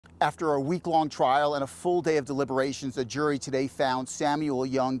After a week-long trial and a full day of deliberations, the jury today found Samuel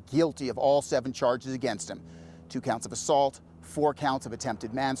Young guilty of all 7 charges against him. 2 counts of assault, 4 counts of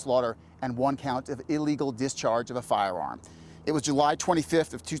attempted manslaughter, and 1 count of illegal discharge of a firearm. It was July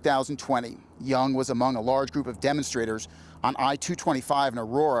 25th of 2020. Young was among a large group of demonstrators on I-225 in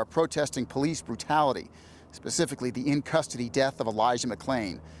Aurora protesting police brutality, specifically the in-custody death of Elijah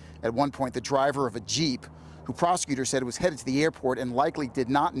McClain. At one point, the driver of a Jeep, who prosecutors said was headed to the airport and likely did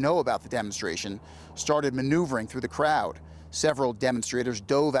not know about the demonstration, started maneuvering through the crowd. Several demonstrators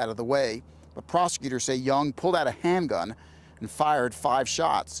dove out of the way, but prosecutors say Young pulled out a handgun and fired 5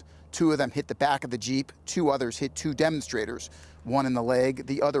 shots. 2 of them hit the back of the Jeep, 2 others hit 2 demonstrators, 1 in the leg,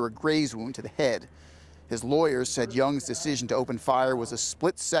 the other a graze wound to the head. His lawyers said Young's decision to open fire was a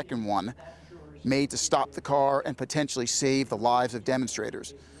split-second one made to stop the car and potentially save the lives of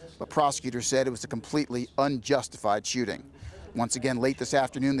demonstrators. But prosecutors said it was a completely unjustified shooting. Once again, late this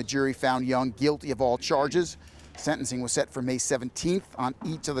afternoon, the jury found Young guilty of all charges. Sentencing was set for May 17th on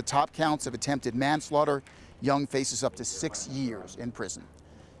each of the top counts of attempted manslaughter. Young faces up to 6 years in prison.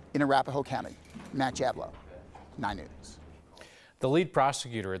 In Arapahoe County, Matt Jablow, 9 News. The lead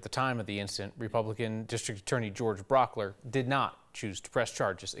prosecutor at the time of the incident, Republican District Attorney George Brockler, did not choose to press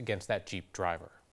charges against that Jeep driver.